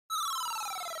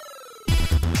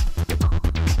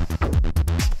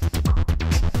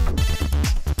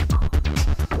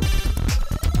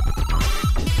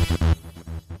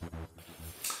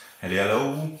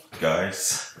Hello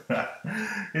guys,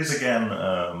 here's again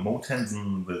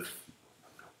Motensen with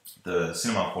the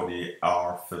Cinema for the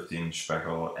r15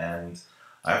 Speckle, and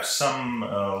I have some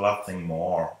nothing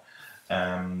more.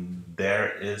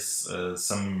 There is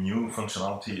some new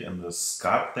functionality in the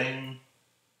sculpting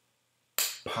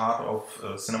part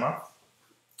of cinema,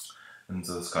 in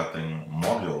the sculpting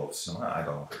module of cinema, I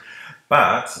don't know.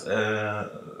 But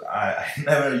I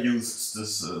never used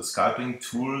this sculpting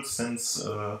tool since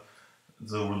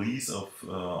the release of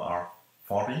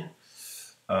r40.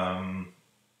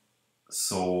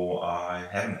 So I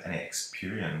haven't any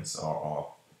experience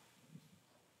or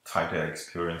tighter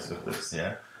experience with this,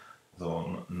 yeah.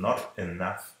 So not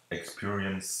enough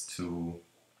experience to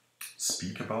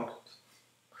speak about it.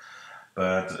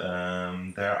 But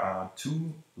there are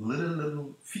two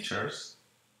little features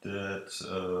that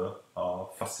are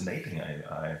fascinating.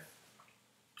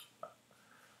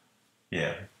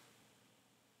 Yeah,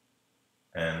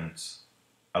 and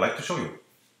I like to show you.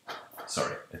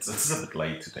 Sorry, it's a bit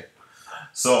late today.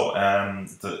 So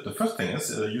the first thing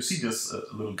is you see this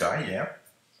little guy, yeah.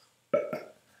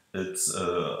 It's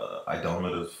I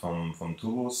downloaded it from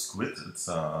Turbo Squid. It's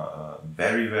a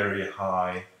very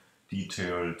high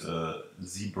detailed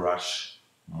ZBrush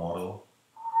model.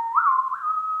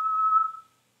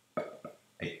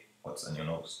 Hey, what's in your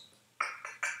nose?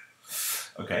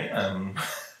 Okay,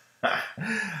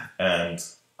 and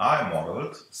I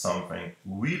modeled something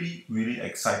really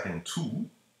exciting too.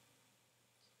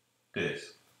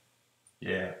 This.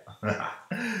 Yeah.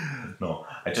 No,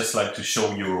 I just like to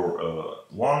show you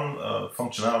one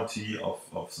functionality of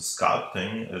the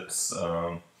sculpting. It's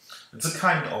a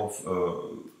kind of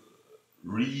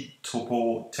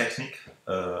retopo technique.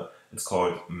 It's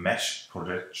called mesh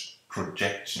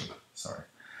projection. Sorry.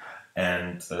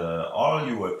 And all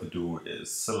you have to do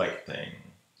is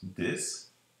selecting this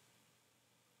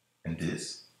and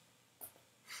this.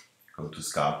 Go to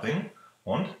sculpting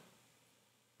and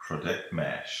project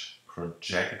mesh. Oh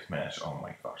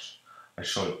my gosh. I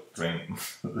should drink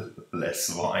less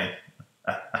wine.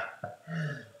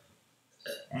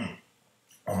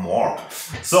 Or more.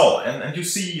 So, and you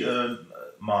see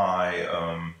my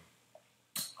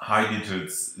high detailed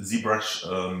ZBrush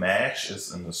mesh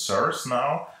is in the source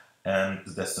now, and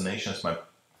the destination is my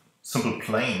simple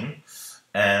plane,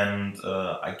 and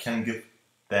I can give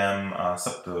them a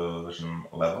subdivision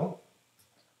level,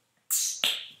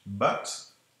 but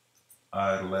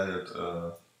I let it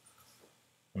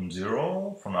on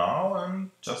 0 for now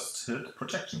and just hit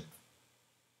projection.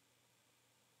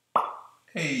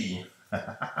 Hey!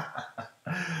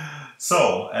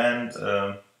 So, and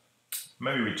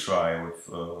maybe we try with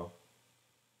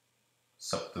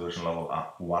subdivision level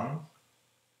 1.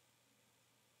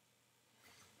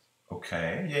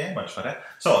 Okay, yeah, much better.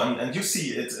 So, and you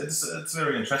see, it's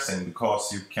very interesting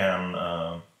because you can,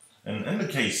 in the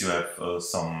case you have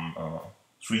some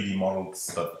 3D models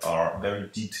that are very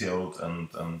detailed and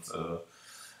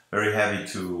very heavy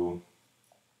to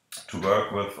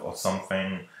work with or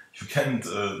something. You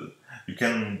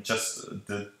can just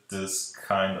do this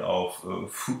kind of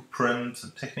footprint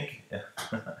technique,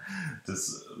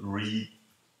 this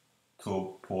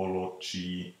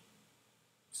retopology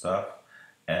stuff,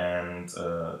 and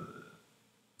the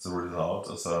result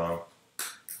is a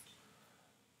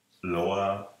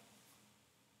lower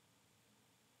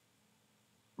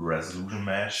resolution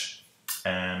mesh,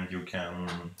 and you can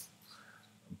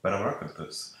better work with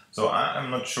this. So I'm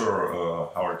not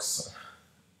sure how it's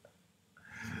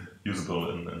usable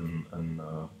in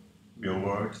real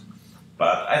world,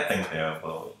 but I think there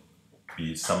will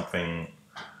be something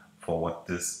for what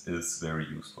this is very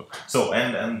useful. So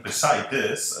and beside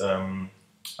this,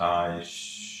 I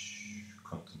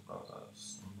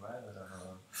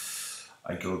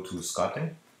go to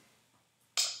sculpting,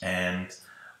 and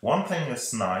one thing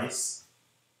is nice.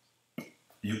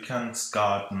 You can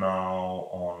sculpt now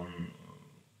on.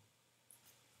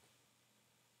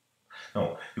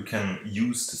 No, you can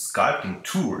use the sculpting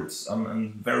tools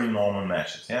on very normal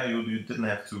meshes. Yeah, you didn't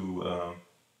have to.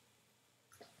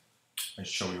 I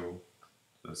show you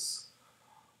this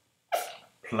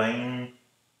plane.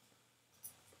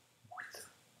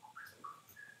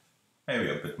 Maybe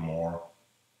a bit more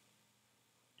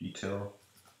detail.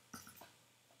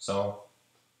 So,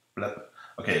 blep.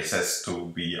 Okay, it says to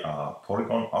be a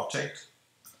polygon object,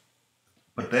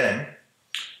 but then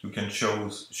you can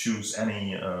choose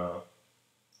any of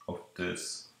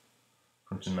this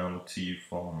functionality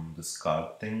from the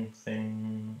sculpting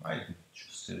thing. I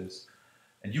choose this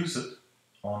and use it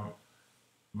on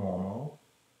normal,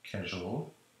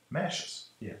 casual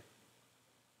meshes here.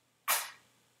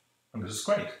 And this is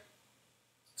great.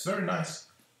 It's very nice.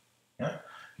 Yeah,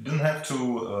 you didn't have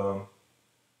to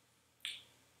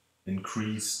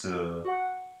increase the.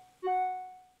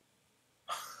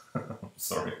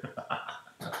 Sorry,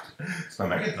 it's my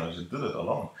Macintosh. It did it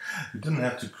alone. You didn't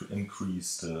have to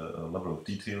increase the level of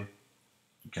detail.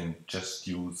 You can just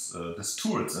use these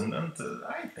tools, and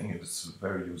I think it is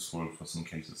very useful for some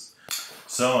cases.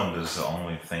 So, and this is the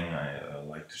only thing I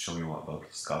like to show you about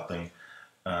sculpting.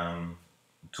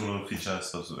 Two little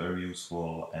features was very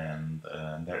useful, and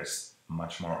there is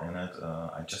much more in it.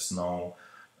 I just know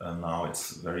now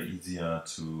it's very easier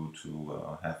to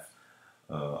have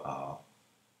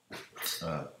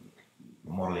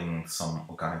modeling some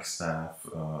organic stuff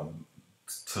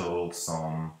till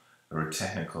some very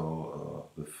technical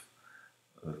with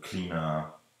cleaner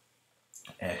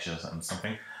edges and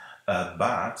something,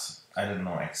 but I didn't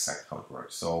know exactly how it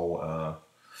works. So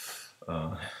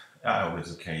I hope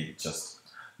it's okay just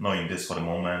knowing this for the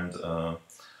moment,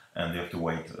 and you have to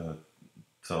wait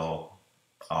till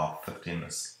r15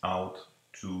 is out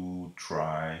to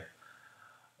try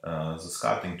the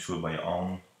sculpting tool by your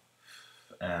own.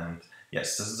 And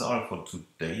yes, this is all for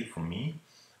today from me.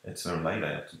 It's very late,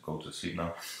 I have to go to sleep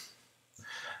now.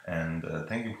 And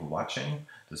thank you for watching.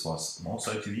 This was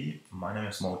Mozart TV. My name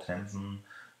is Mo Tensen.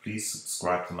 Please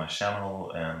subscribe to my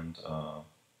channel, and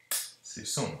see you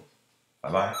soon.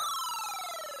 Bye bye.